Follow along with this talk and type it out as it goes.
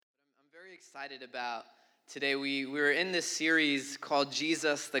excited about today. We were in this series called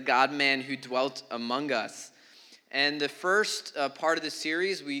Jesus, the God-man who dwelt among us. And the first part of the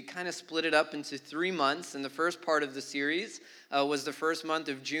series, we kind of split it up into 3 months. And the first part of the series was the first month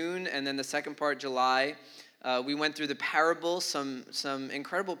of June, and then the second part, July. We went through the parables, some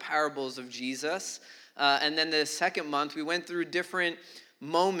incredible parables of Jesus. And then the second month, we went through different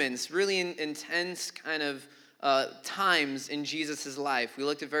moments, really intense kind of times in Jesus' life. We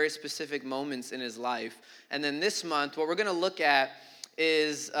looked at very specific moments in his life. And then this month, what we're going to look at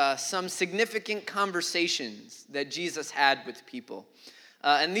is some significant conversations that Jesus had with people.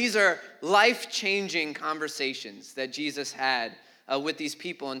 And these are life-changing conversations that Jesus had with these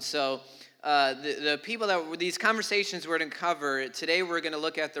people. And so the people that these conversations we're going to cover, today we're going to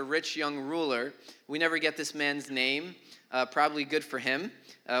look at the rich young ruler. We never get this man's name. Probably good for him.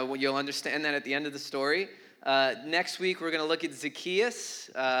 You'll understand that at the end of the story. Next week, we're going to look at Zacchaeus.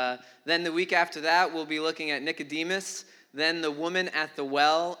 Then the week after that, we'll be looking at Nicodemus. Then the woman at the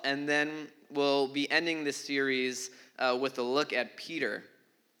well. And then we'll be ending this series with a look at Peter,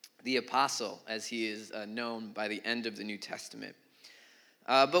 the apostle, as he is known by the end of the New Testament.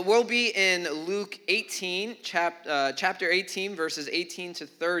 But we'll be in Luke 18, chapter 18, verses 18 to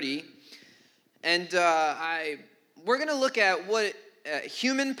 30. And we're going to look at what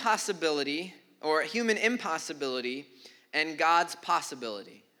human possibility or human impossibility and God's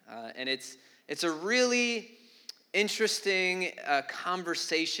possibility. And it's a really interesting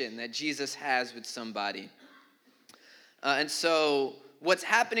conversation that Jesus has with somebody. And so what's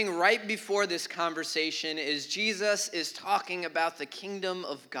happening right before this conversation is Jesus is talking about the kingdom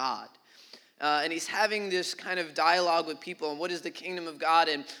of God. And he's having this kind of dialogue with people on what is the kingdom of God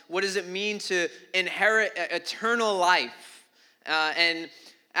and what does it mean to inherit eternal life. And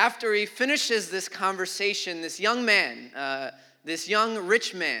after he finishes this conversation, this young man, this young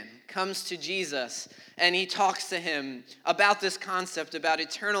rich man comes to Jesus and he talks to him about this concept, about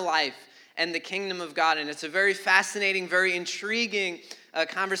eternal life and the kingdom of God. And it's a very fascinating, very intriguing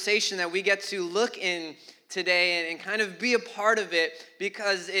conversation that we get to look in today and kind of be a part of it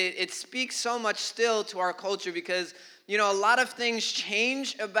because it speaks so much still to our culture because, you know, a lot of things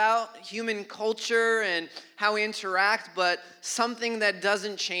change about human culture and how we interact, but something that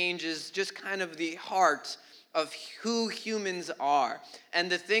doesn't change is just kind of the heart of who humans are.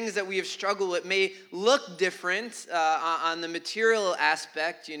 And the things that we have struggled with may look different on the material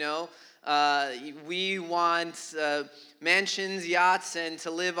aspect, you know. We want mansions, yachts, and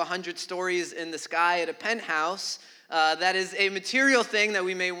to live 100 stories in the sky at a penthouse. That is a material thing that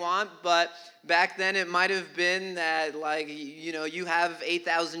we may want, but back then it might have been that, like, you know, you have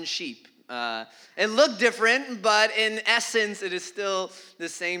 8,000 sheep. It looked different, but in essence, it is still the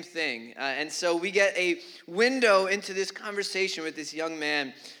same thing. And so we get a window into this conversation with this young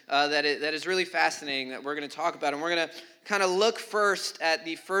man that is really fascinating that we're going to talk about. And we're going to kind of look first at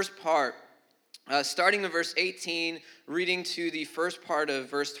the first part, starting in verse 18, reading to the first part of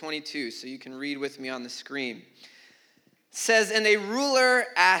verse 22. So you can read with me on the screen. It says, "And a ruler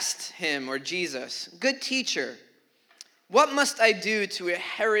asked him," or Jesus, "Good teacher, what must I do to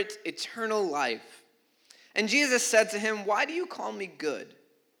inherit eternal life?" And Jesus said to him, "Why do you call me good?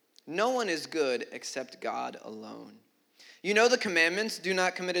 No one is good except God alone. You know the commandments: do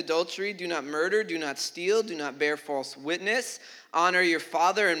not commit adultery, do not murder, do not steal, do not bear false witness, honor your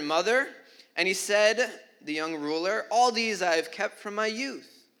father and mother." And he said, the young ruler, "All these I have kept from my youth."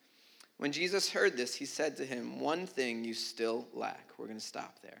 When Jesus heard this, he said to him, "One thing you still lack." We're going to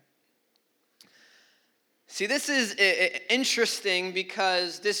stop there. See, this is interesting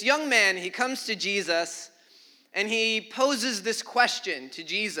because this young man, he comes to Jesus and he poses this question to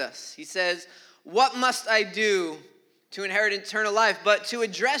Jesus. He says, "What must I do to inherit eternal life?" But to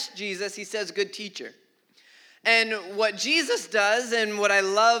address Jesus, he says, "Good teacher." And what Jesus does, and what I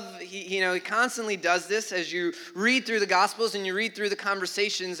love, he constantly does this as you read through the Gospels and you read through the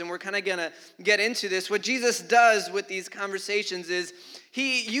conversations, and we're kind of going to get into this. What Jesus does with these conversations is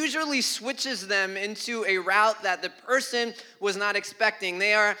he usually switches them into a route that the person was not expecting.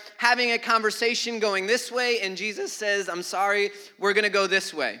 They are having a conversation going this way, and Jesus says, "I'm sorry, we're going to go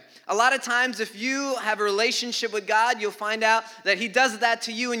this way." A lot of times, if you have a relationship with God, you'll find out that he does that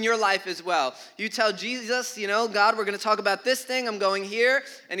to you in your life as well. You tell Jesus, "God, we're going to talk about this thing. I'm going here."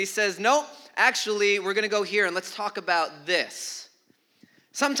 And he says, "Nope, actually, we're going to go here, and let's talk about this."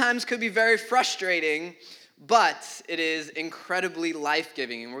 Sometimes could be very frustrating, but it is incredibly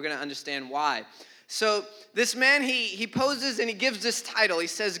life-giving, and we're going to understand why. So this man, he poses and he gives this title. He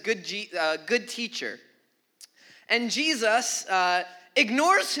says, good teacher. And Jesus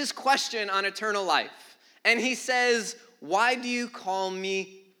ignores his question on eternal life. And he says, "Why do you call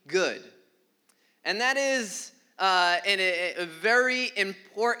me good?" And that is a very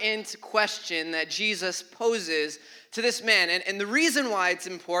important question that Jesus poses to this man. And the reason why it's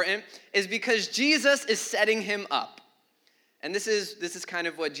important is because Jesus is setting him up. And this is kind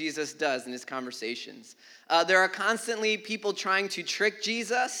of what Jesus does in his conversations. There are constantly people trying to trick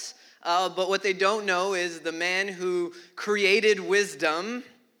Jesus, but what they don't know is the man who created wisdom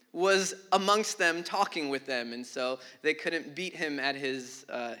was amongst them, talking with them, and so they couldn't beat him at his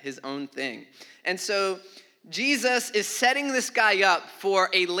own thing. And so Jesus is setting this guy up for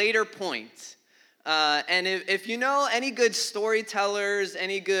a later point. And if you know any good storytellers,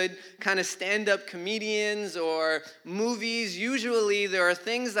 any good kind of stand-up comedians or movies, usually there are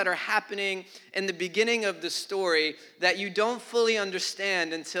things that are happening in the beginning of the story that you don't fully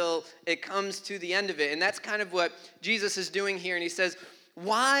understand until it comes to the end of it. And that's kind of what Jesus is doing here. And he says,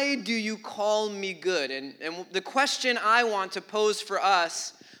 "Why do you call me good?" And the question I want to pose for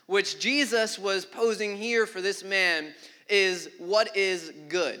us, which Jesus was posing here for this man, is what is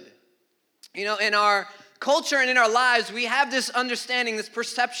good? You know, in our culture and in our lives, we have this understanding, this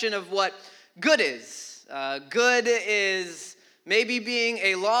perception of what good is. Good is maybe being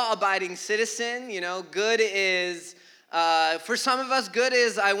a law-abiding citizen. You know, good is, for some of us, good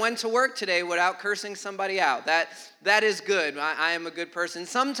is I went to work today without cursing somebody out. That is good. I am a good person.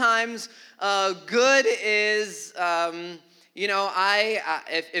 Sometimes good is,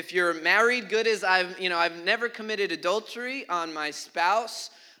 if you're married, good is I've never committed adultery on my spouse.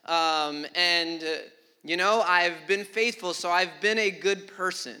 I've been faithful, so I've been a good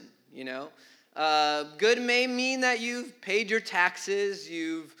person, Good may mean that you've paid your taxes,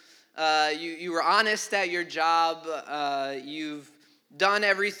 you were honest at your job, you've done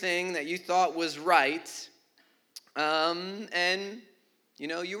everything that you thought was right, you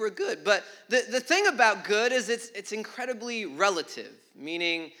were good. But the thing about good is it's incredibly relative,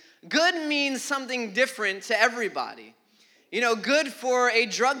 meaning good means something different to everybody. Good for a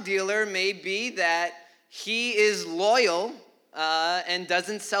drug dealer may be that he is loyal and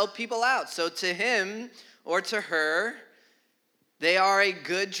doesn't sell people out. So to him or to her, they are a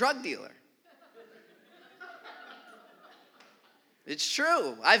good drug dealer. It's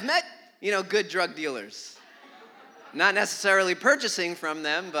true. I've met, good drug dealers. Not necessarily purchasing from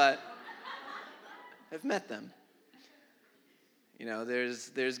them, but I've met them.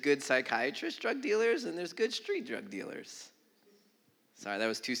 There's good psychiatrist drug dealers and there's good street drug dealers. Sorry, that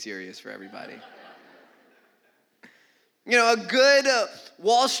was too serious for everybody. A good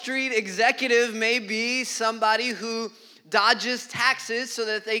Wall Street executive may be somebody who dodges taxes so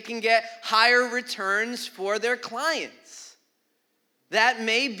that they can get higher returns for their clients. That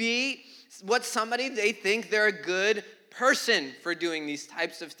may be they think they're a good person for doing these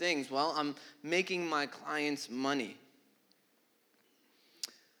types of things. Well, I'm making my clients money.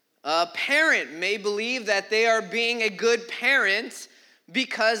 A parent may believe that they are being a good parent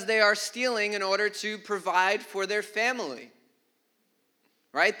because they are stealing in order to provide for their family.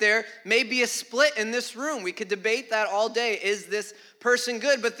 Right? There may be a split in this room. We could debate that all day. Is this person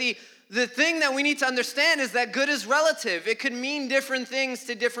good? But the thing that we need to understand is that good is relative. It could mean different things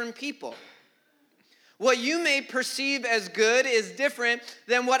to different people. What you may perceive as good is different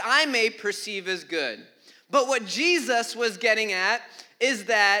than what I may perceive as good. But what Jesus was getting at is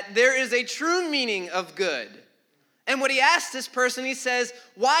that there is a true meaning of good. And what he asked this person, he says,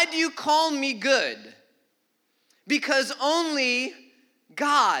 "Why do you call me good?" Because only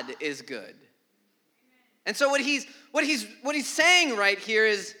God is good. And so what he's saying right here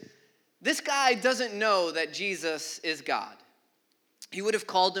is, this guy doesn't know that Jesus is God. He would have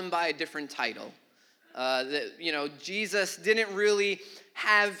called him by a different title. Jesus didn't really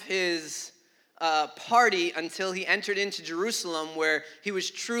have his party until he entered into Jerusalem, where he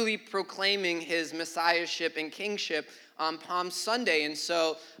was truly proclaiming his messiahship and kingship on Palm Sunday. And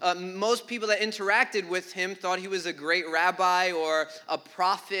so most people that interacted with him thought he was a great rabbi or a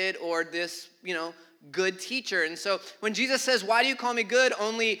prophet or this, good teacher. And so when Jesus says, "Why do you call me good?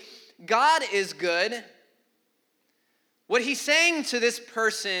 Only God is good," what he's saying to this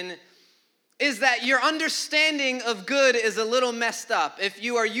person is that your understanding of good is a little messed up if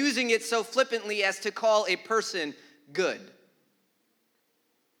you are using it so flippantly as to call a person good.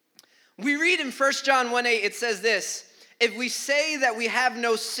 We read in 1 John 1:8, it says this: "If we say that we have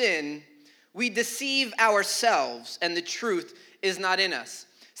no sin, we deceive ourselves, and the truth is not in us."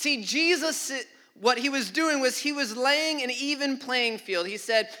 See, Jesus, what he was doing was he was laying an even playing field. He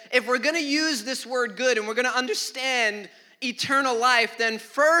said, if we're going to use this word good and we're going to understand eternal life, then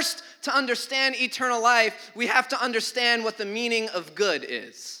first, to understand eternal life, we have to understand what the meaning of good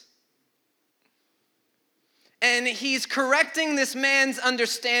is. And he's correcting this man's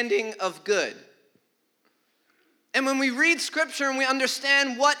understanding of good. And when we read scripture and we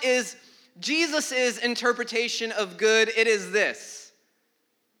understand what is Jesus' interpretation of good, it is this: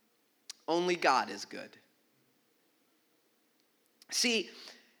 only God is good. See,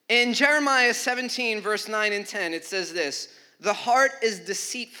 in Jeremiah 17, verse 9 and 10, it says this: the heart is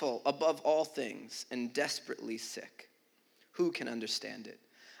deceitful above all things and desperately sick. Who can understand it?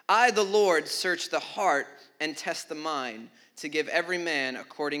 I, the Lord, search the heart and test the mind, to give every man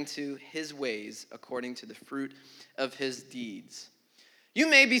according to his ways, according to the fruit of his deeds. You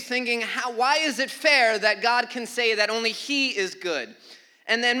may be thinking, why is it fair that God can say that only he is good?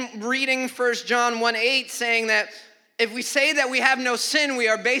 And then reading 1 John 1:8 saying that if we say that we have no sin, we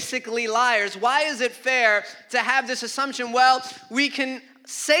are basically liars. Why is it fair to have this assumption? Well, we can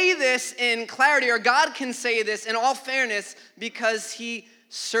say this in clarity, or God can say this in all fairness, because he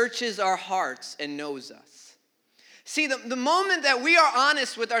searches our hearts and knows us. See, the moment that we are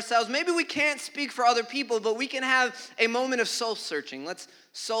honest with ourselves, maybe we can't speak for other people, but we can have a moment of soul searching. Let's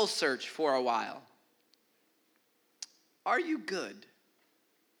soul search for a while. Are you good?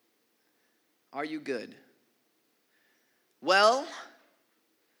 Are you good? Well,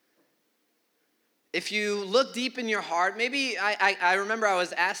 if you look deep in your heart, maybe I remember I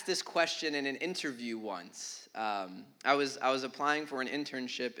was asked this question in an interview once. I was applying for an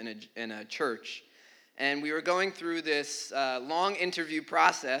internship in a church, and we were going through this long interview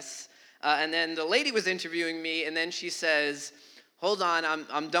process, and then the lady was interviewing me, and then she says, hold on,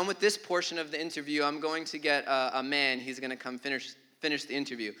 I'm done with this portion of the interview. I'm going to get a man. He's going to come finish the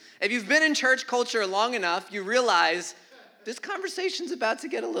interview. If you've been in church culture long enough, you realize this conversation's about to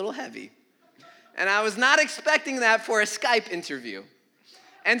get a little heavy. And I was not expecting that for a Skype interview.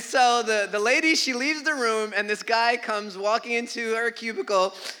 And so the lady, she leaves the room, and this guy comes walking into her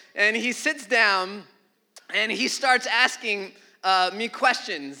cubicle, and he sits down, and he starts asking me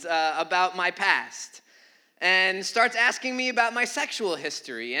questions about my past, and starts asking me about my sexual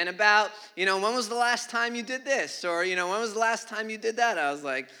history, and about, when was the last time you did this? Or, when was the last time you did that? I was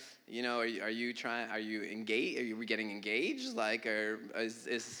like, are you engaged? Are we getting engaged? Like, are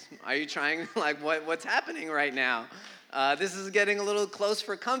you trying, like, what's happening right now? This is getting a little close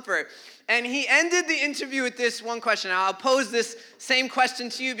for comfort. And he ended the interview with this one question. I'll pose this same question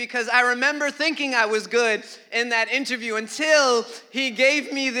to you because I remember thinking I was good in that interview until he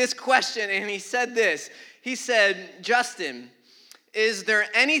gave me this question, and he said this. He said, Justin, is there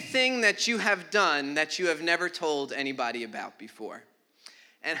anything that you have done that you have never told anybody about before?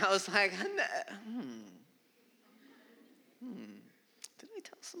 And I was like, Did I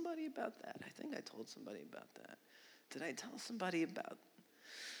tell somebody about that? I think I told somebody about that. Did I tell somebody about?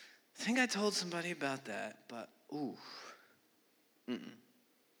 I think I told somebody about that, but nope.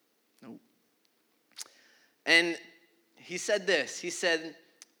 And he said this. He said,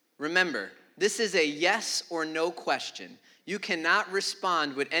 remember, this is a yes or no question. You cannot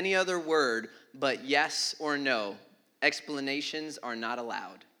respond with any other word but yes or no. Explanations are not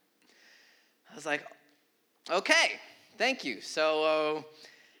allowed. I was like, okay, thank you. So,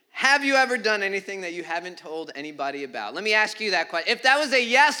 have you ever done anything that you haven't told anybody about? Let me ask you that question. If that was a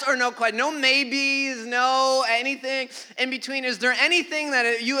yes or no question, no maybes, no anything in between, is there anything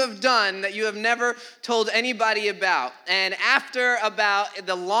that you have done that you have never told anybody about? And after about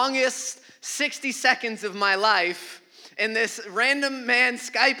the longest 60 seconds of my life in this random man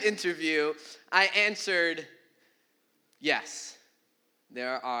Skype interview, I answered, yes,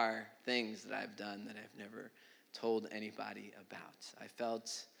 there are things that I've done that I've never told anybody about. I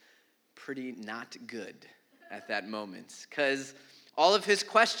felt pretty not good at that moment because all of his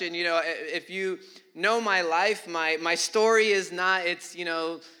question, if you know my life, my story is not, it's,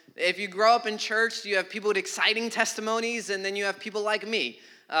 if you grow up in church, you have people with exciting testimonies, and then you have people like me,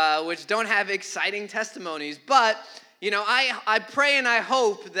 which don't have exciting testimonies. But I pray and I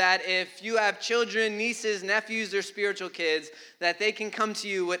hope that if you have children, nieces, nephews, or spiritual kids, that they can come to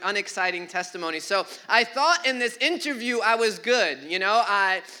you with unexciting testimonies. So I thought in this interview I was good.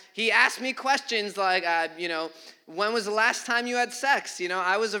 He asked me questions like, when was the last time you had sex?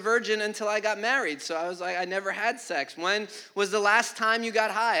 I was a virgin until I got married. So I was like, I never had sex. When was the last time you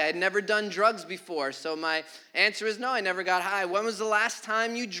got high? I had never done drugs before. So my answer is no, I never got high. When was the last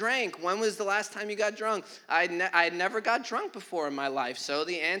time you drank? When was the last time you got drunk? I had never got drunk before in my life. So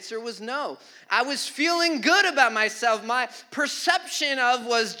the answer was no. I was feeling good about myself. My perception of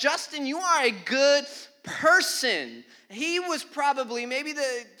was, Justin, you are a good person. He was probably maybe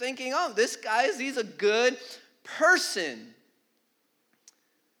thinking, oh, this guy, he's a good person.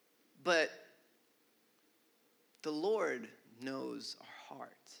 But the Lord knows our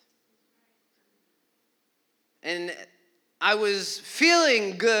heart. And I was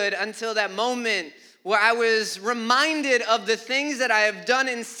feeling good until that moment where I was reminded of the things that I have done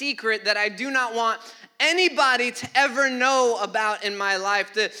in secret that I do not want anybody to ever know about in my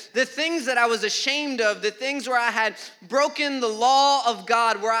life. The things that I was ashamed of, the things where I had broken the law of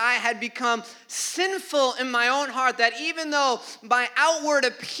God, where I had become sinful in my own heart, that even though my outward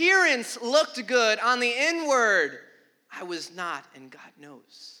appearance looked good, on the inward, I was not, and God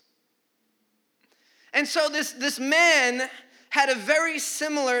knows. And so this man had a very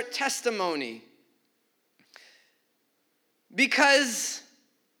similar testimony, because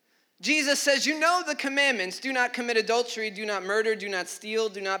Jesus says, you know the commandments: do not commit adultery, do not murder, do not steal,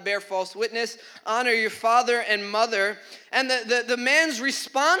 do not bear false witness, honor your father and mother. And the man's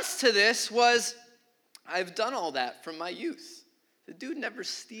response to this was, I've done all that from my youth. The dude never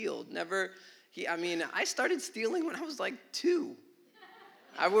stealed, I started stealing when I was like 2.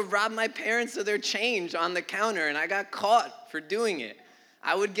 I would rob my parents of their change on the counter, and I got caught for doing it.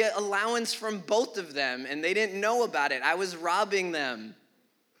 I would get allowance from both of them, and they didn't know about it. I was robbing them.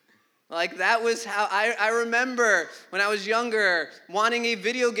 Like, that was how I remember when I was younger wanting a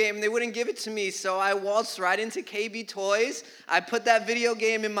video game. They wouldn't give it to me, so I waltzed right into KB Toys. I put that video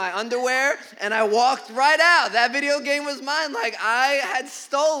game in my underwear, and I walked right out. That video game was mine. Like, I had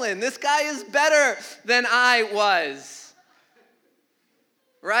stolen. This guy is better than I was.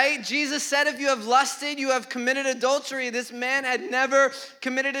 Right? Jesus said, if you have lusted, you have committed adultery. This man had never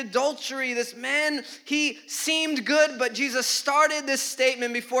committed adultery. This man, he seemed good, but Jesus started this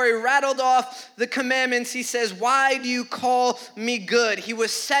statement before he rattled off the commandments. He says, why do you call me good? He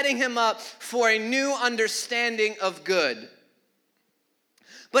was setting him up for a new understanding of good.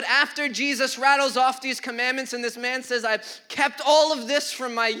 But after Jesus rattles off these commandments and this man says, I've kept all of this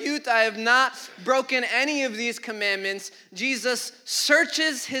from my youth, I have not broken any of these commandments, Jesus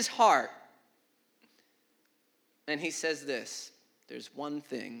searches his heart. And he says this, there's one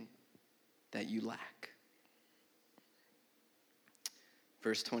thing that you lack.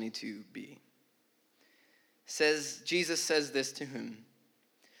 Verse 22b says, Jesus says this to him,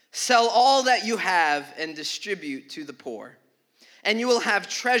 sell all that you have and distribute to the poor, and you will have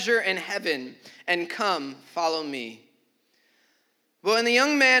treasure in heaven, and come, follow me. But when the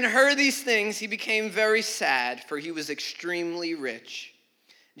young man heard these things, he became very sad, for he was extremely rich.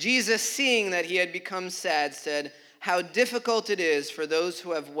 Jesus, seeing that he had become sad, said, how difficult it is for those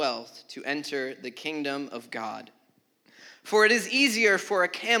who have wealth to enter the kingdom of God. For it is easier for a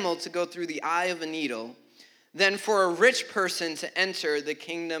camel to go through the eye of a needle than for a rich person to enter the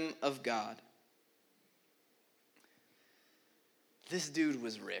kingdom of God. This dude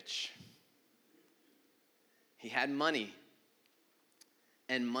was rich. He had money,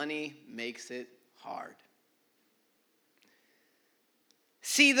 and money makes it hard.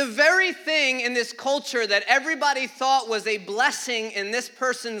 See, the very thing in this culture that everybody thought was a blessing in this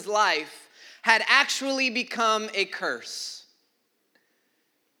person's life had actually become a curse.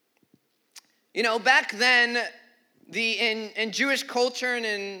 You know, back then, in Jewish culture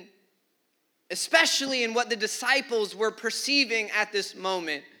and especially in what the disciples were perceiving at this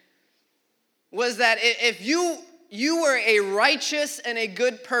moment, was that if you were a righteous and a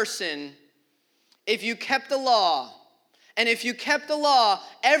good person, if you kept the law, and if you kept the law,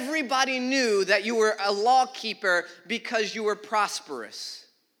 everybody knew that you were a law keeper because you were prosperous.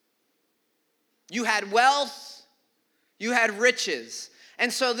 You had wealth, you had riches.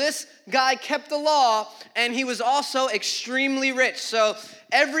 And so this guy kept the law, and he was also extremely rich. So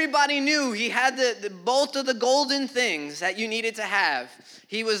everybody knew he had both of the golden things that you needed to have.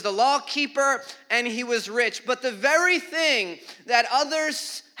 He was the law keeper, and he was rich. But the very thing that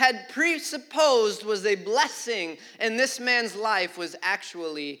others had presupposed was a blessing in this man's life was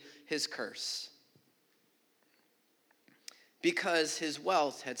actually his curse. Because his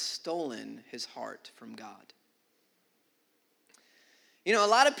wealth had stolen his heart from God. You know, a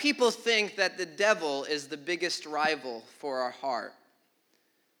lot of people think that the devil is the biggest rival for our heart.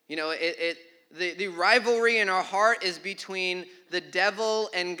 You know, the rivalry in our heart is between the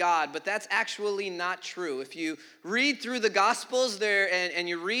devil and God, but that's actually not true. If you read through the Gospels there and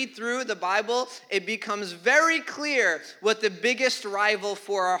you read through the Bible, it becomes very clear what the biggest rival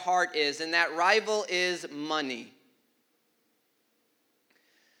for our heart is, and that rival is money.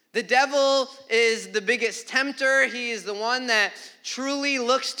 The devil is the biggest tempter. He is the one that truly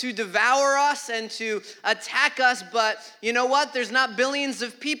looks to devour us and to attack us. But you know what? There's not billions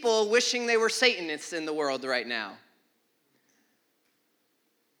of people wishing they were Satanists in the world right now.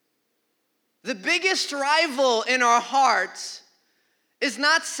 The biggest rival in our hearts is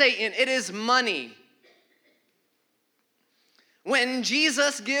not Satan, it is money. When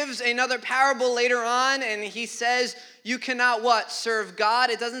Jesus gives another parable later on and he says, you cannot what? Serve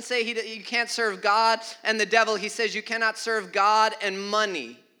God. It doesn't say you can't serve God and the devil. He says you cannot serve God and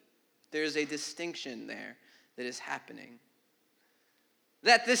money. There's a distinction there that is happening.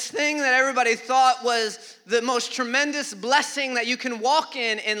 That this thing that everybody thought was the most tremendous blessing that you can walk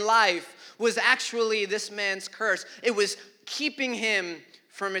in life was actually this man's curse. It was keeping him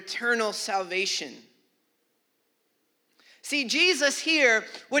from eternal salvation. See, Jesus here,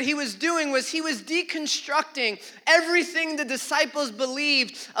 what he was doing was he was deconstructing everything the disciples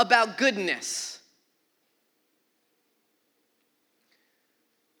believed about goodness.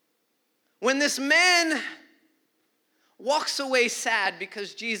 When this man walks away sad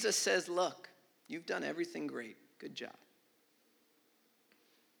because Jesus says, look, you've done everything great. Good job.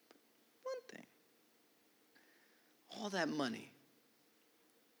 One thing. All that money,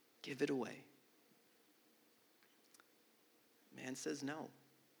 give it away. Man says no.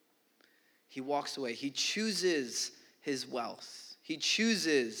 He walks away. He chooses his wealth. He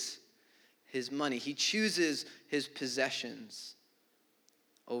chooses his money. He chooses his possessions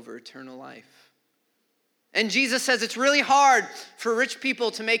over eternal life. And Jesus says it's really hard for rich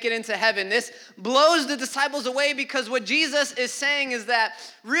people to make it into heaven. This blows the disciples away because what Jesus is saying is that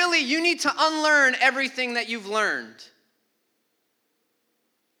really you need to unlearn everything that you've learned.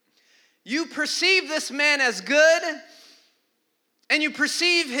 You perceive this man as good, and you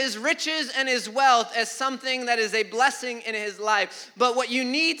perceive his riches and his wealth as something that is a blessing in his life. But what you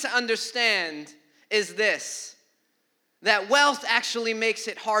need to understand is this, that wealth actually makes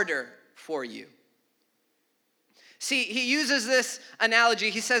it harder for you. See, he uses this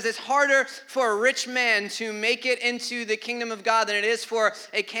analogy. He says it's harder for a rich man to make it into the kingdom of God than it is for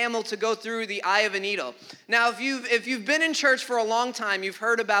a camel to go through the eye of a needle. Now, if you've been in church for a long time, you've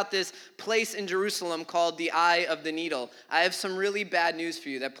heard about this place in Jerusalem called the Eye of the Needle. I have some really bad news for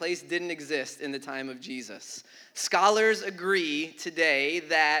you. That place didn't exist in the time of Jesus. Scholars agree today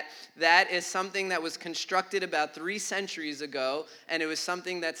that that is something that was constructed about 3 centuries ago, and it was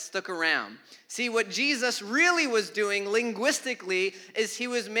something that stuck around. See, what Jesus really was doing linguistically is he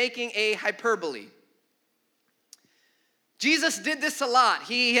was making a hyperbole. Jesus did this a lot.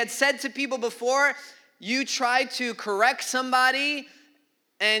 He had said to people before, you try to correct somebody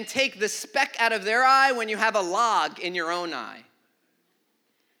and take the speck out of their eye when you have a log in your own eye.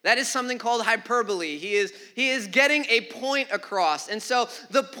 That is something called hyperbole. He is getting a point across. And so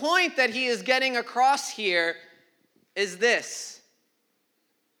the point that he is getting across here is this.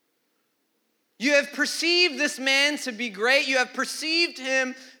 You have perceived this man to be great. You have perceived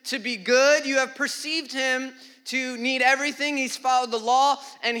him to be good. You have perceived him to need everything. He's followed the law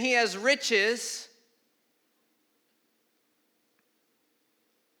and he has riches.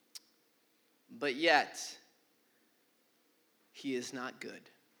 But yet, he is not good.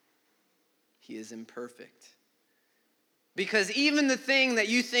 He is imperfect. Because even the thing that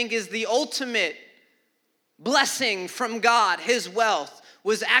you think is the ultimate blessing from God, his wealth,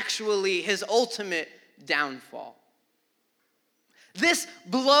 was actually his ultimate downfall. This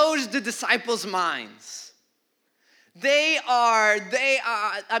blows the disciples' minds.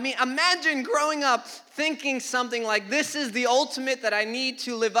 Imagine growing up thinking something like, this is the ultimate that I need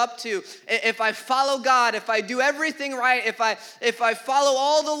to live up to. If I follow God, if I do everything right, if I follow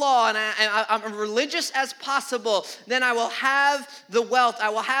all the law and I'm religious as possible, then I will have the wealth, I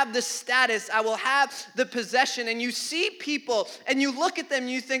will have the status, I will have the possession. And you see people and you look at them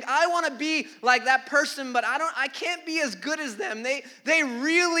and you think, I want to be like that person, but I can't be as good as them. They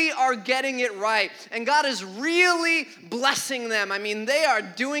really are getting it right. And God is really blessing them. I mean, they are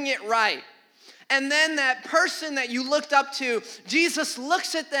doing it right. And then that person that you looked up to, Jesus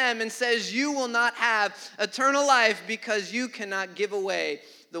looks at them and says, you will not have eternal life because you cannot give away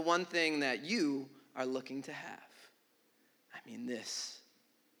the one thing that you are looking to have. I mean, this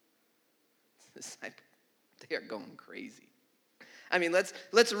they are going crazy. I mean,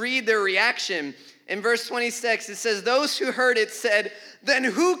 let's read their reaction. In verse 26, it says, those who heard it said, then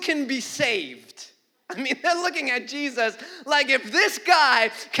who can be saved? I mean, they're looking at Jesus like, if this guy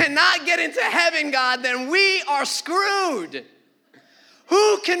cannot get into heaven, God, then we are screwed.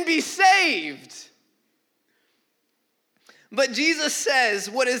 Who can be saved? But Jesus says,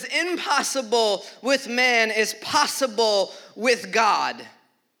 what is impossible with man is possible with God.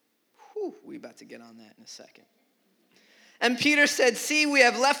 Whew, we're about to get on that in a second. And Peter said, see, we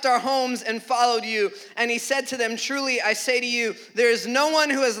have left our homes and followed you. And he said to them, truly, I say to you, there is no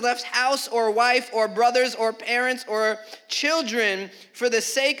one who has left house or wife or brothers or parents or children for the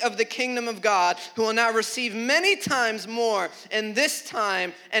sake of the kingdom of God who will not receive many times more in this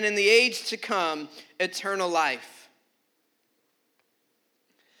time and in the age to come eternal life.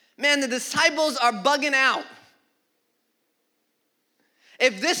 man, the disciples are bugging out.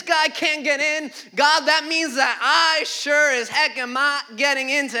 If this guy can't get in, God, that means that I sure as heck am not getting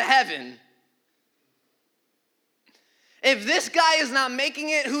into heaven. If this guy is not making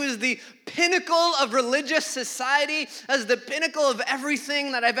it, who is the pinnacle of religious society, as the pinnacle of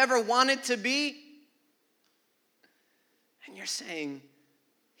everything that I've ever wanted to be, and you're saying,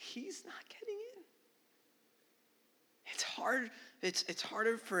 he's not getting in. It's hard. It's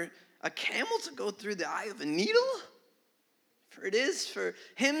harder for a camel to go through the eye of a needle. For it is for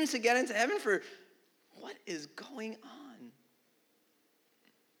him to get into heaven. For what is going on?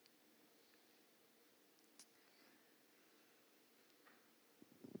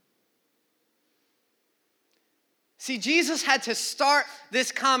 See, Jesus had to start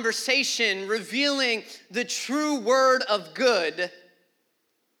this conversation revealing the true word of good,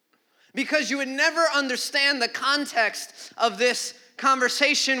 because you would never understand the context of this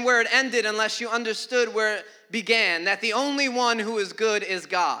conversation where it ended unless you understood where it began, that the only one who is good is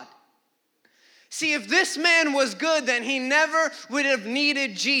God. See, if this man was good, then he never would have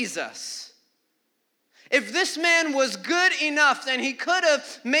needed Jesus. If this man was good enough, then he could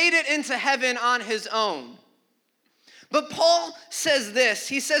have made it into heaven on his own. But Paul says this.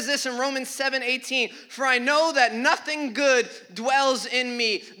 He says this in Romans 7:18. For I know that nothing good dwells in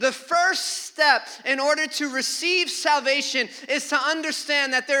me. The first step in order to receive salvation is to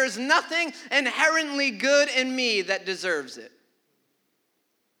understand that there is nothing inherently good in me that deserves it.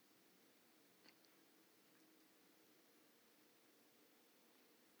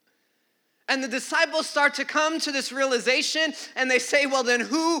 And the disciples start to come to this realization, and they say, well, then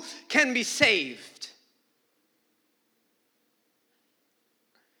who can be saved?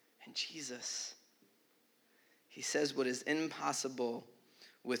 Jesus, he says what is impossible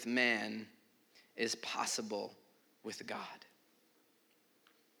with man is possible with God.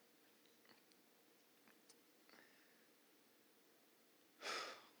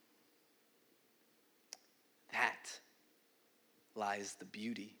 That lies the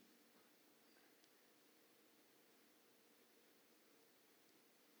beauty.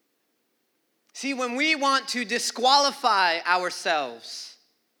 See, when we want to disqualify ourselves,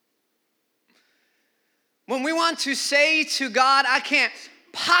 when we want to say to God, I can't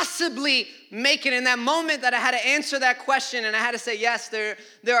possibly make it, in that moment that I had to answer that question and I had to say, yes, there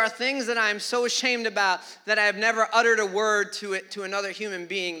are things that I am so ashamed about that I have never uttered a word to another human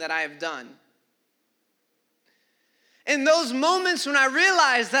being that I have done. In those moments when I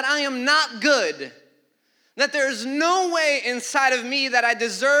realize that I am not good, that there is no way inside of me that I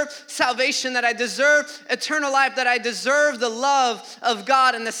deserve salvation, that I deserve eternal life, that I deserve the love of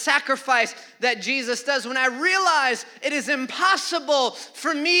God and the sacrifice that Jesus does. When I realize it is impossible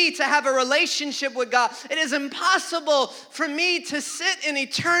for me to have a relationship with God, it is impossible for me to sit in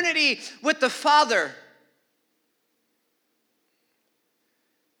eternity with the Father.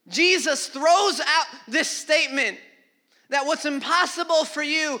 Jesus throws out this statement that what's impossible for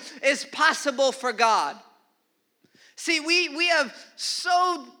you is possible for God. See, we have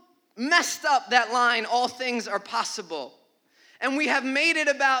so messed up that line, all things are possible. And we have made it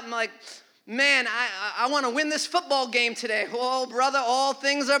about, like, man, I want to win this football game today. Oh, brother, all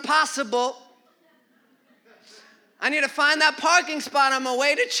things are possible. I need to find that parking spot on my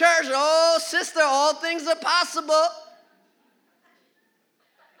way to church. Oh, sister, all things are possible.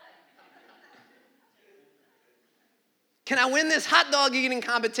 Can I win this hot dog eating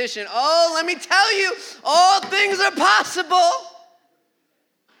competition? Oh, let me tell you, all things are possible.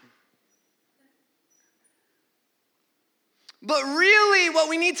 But really, what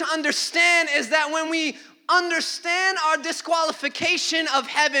we need to understand is that when we understand our disqualification of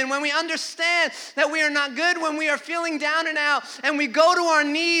heaven, when we understand that we are not good, when we are feeling down and out, and we go to our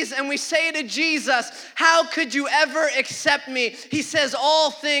knees and we say to Jesus, how could you ever accept me? He says,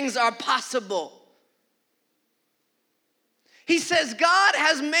 all things are possible. He says, God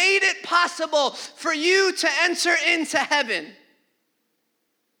has made it possible for you to enter into heaven.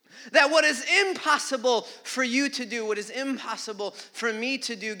 That what is impossible for you to do, what is impossible for me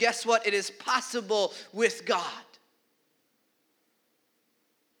to do, guess what? It is possible with God.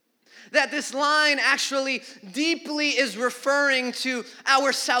 That this line actually deeply is referring to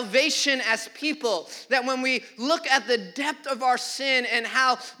our salvation as people. That when we look at the depth of our sin and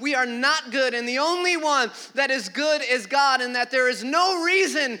how we are not good, and the only one that is good is God, and that there is no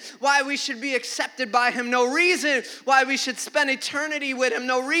reason why we should be accepted by Him, no reason why we should spend eternity with Him,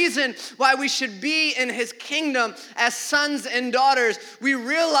 no reason why we should be in His kingdom as sons and daughters, we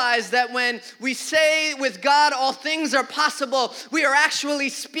realize that when we say with God all things are possible, we are actually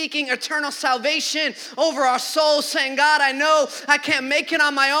speaking eternal salvation over our souls, saying, God, I know I can't make it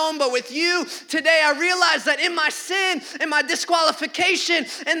on my own, but with you today I realize that in my sin, in my disqualification,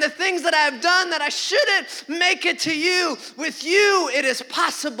 and the things that I have done that I shouldn't make it to you, with you it is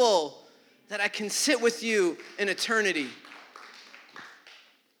possible that I can sit with you in eternity.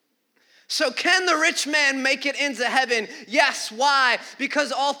 So can the rich man make it into heaven? Yes. Why?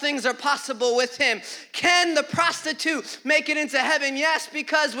 Because all things are possible with him. Can the prostitute make it into heaven? Yes,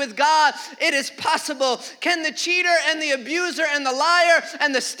 because with God it is possible. Can the cheater and the abuser and the liar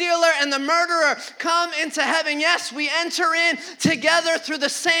and the stealer and the murderer come into heaven? Yes, we enter in together through the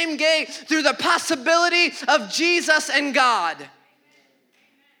same gate, through the possibility of Jesus and God.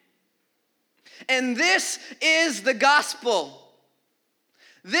 And this is the gospel.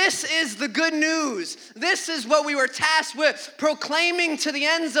 This is the good news. This is what we were tasked with, proclaiming to the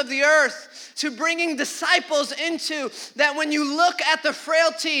ends of the earth, to bringing disciples into, that when you look at the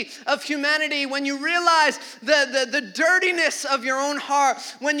frailty of humanity, when you realize the dirtiness of your own heart,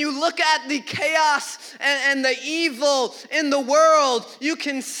 when you look at the chaos and the evil in the world, you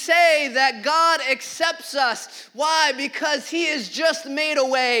can say that God accepts us. Why? Because he has just made a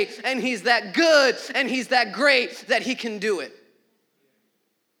way, and he's that good and he's that great that he can do it.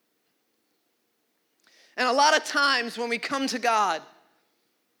 And a lot of times when we come to God,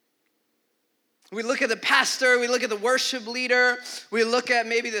 we look at the pastor, we look at the worship leader, we look at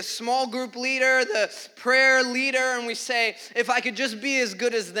maybe the small group leader, the prayer leader, and we say, if I could just be as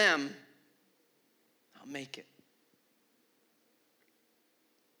good as them, I'll make it.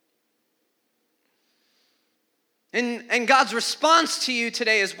 And God's response to you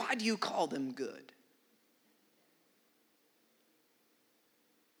today is, why do you call them good?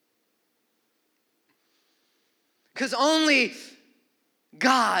 Because only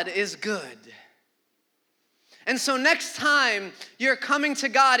God is good. And so next time you're coming to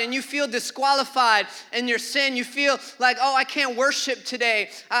God and you feel disqualified in your sin, you feel like, oh, I can't worship today.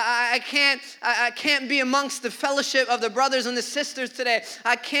 I can't be amongst the fellowship of the brothers and the sisters today.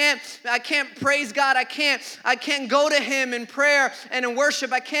 I can't praise God. I can't go to him in prayer and in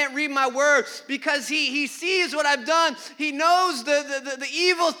worship. I can't read my word because he sees what I've done. He knows the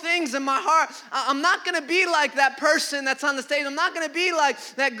evil things in my heart. I'm not going to be like that person that's on the stage. I'm not going to be like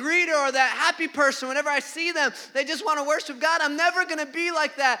that greeter or that happy person. Whenever I see them, they just want to worship God. I'm never going to be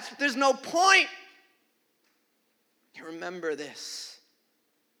like that. There's no point. You remember this.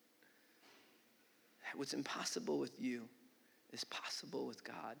 That what's impossible with you is possible with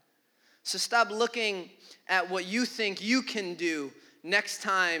God. So stop looking at what you think you can do next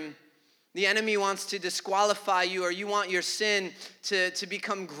time the enemy wants to disqualify you, or you want your sin to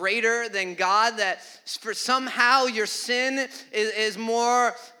become greater than God, that for somehow your sin is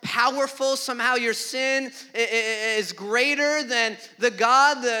more powerful, somehow your sin is greater than the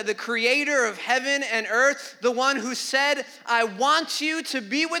God, the creator of heaven and earth, the one who said, I want you to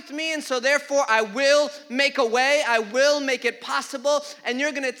be with me, and so therefore I will make a way, I will make it possible, and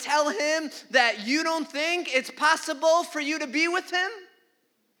you're going to tell him that you don't think it's possible for you to be with him?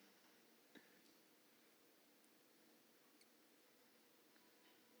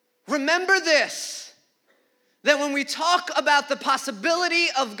 Remember this, that when we talk about the possibility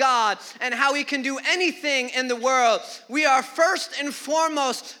of God and how he can do anything in the world, we are first and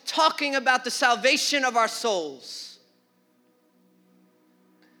foremost talking about the salvation of our souls.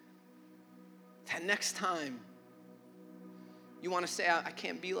 That next time you want to say, I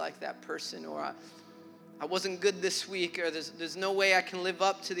can't be like that person, or I wasn't good this week, or there's no way I can live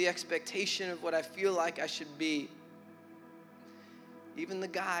up to the expectation of what I feel like I should be. Even the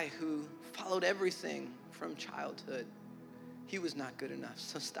guy who followed everything from childhood, he was not good enough,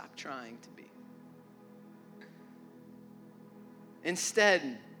 so stop trying to be.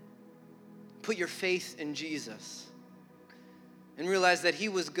 Instead, put your faith in Jesus and realize that he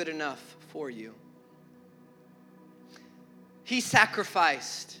was good enough for you. He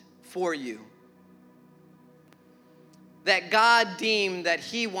sacrificed for you. That God deemed that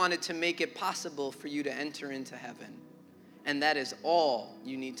he wanted to make it possible for you to enter into heaven. And that is all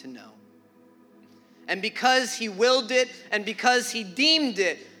you need to know. And because he willed it, and because he deemed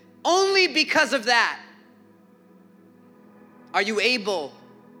it, only because of that, are you able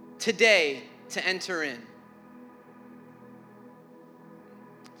today to enter in.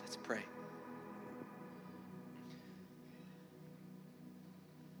 Let's pray.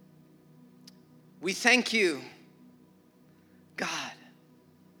 We thank you, God,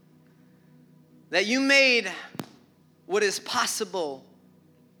 that you made what is possible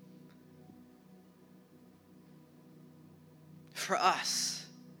for us.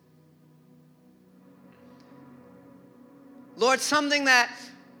 Lord, something that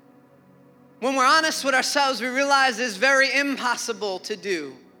when we're honest with ourselves, we realize is very impossible to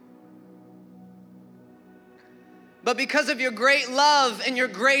do. But because of your great love and your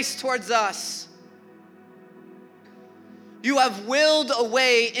grace towards us, you have willed a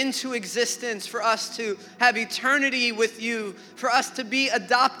way into existence for us to have eternity with you, for us to be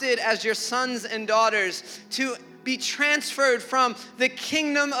adopted as your sons and daughters, to be transferred from the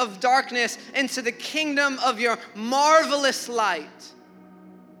kingdom of darkness into the kingdom of your marvelous light.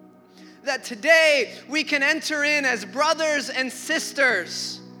 That today we can enter in as brothers and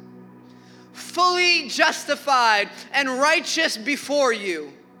sisters, fully justified and righteous before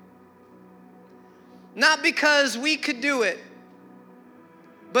you. Not because we could do it,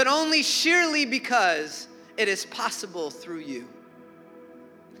 but only sheerly because it is possible through you.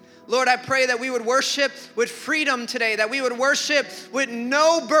 Lord, I pray that we would worship with freedom today, that we would worship with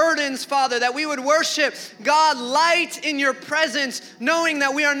no burdens, Father, that we would worship, God, light in your presence, knowing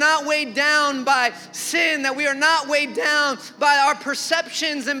that we are not weighed down by sin, that we are not weighed down by our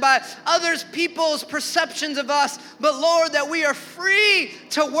perceptions and by others people's perceptions of us, but Lord, that we are free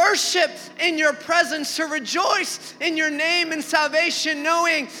to worship in your presence, to rejoice in your name and salvation,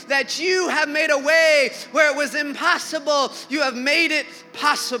 knowing that you have made a way where it was impossible. You have made it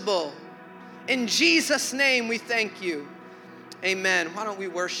possible. In Jesus' name we thank you. Amen. Why don't we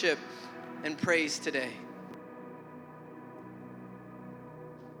worship and praise today?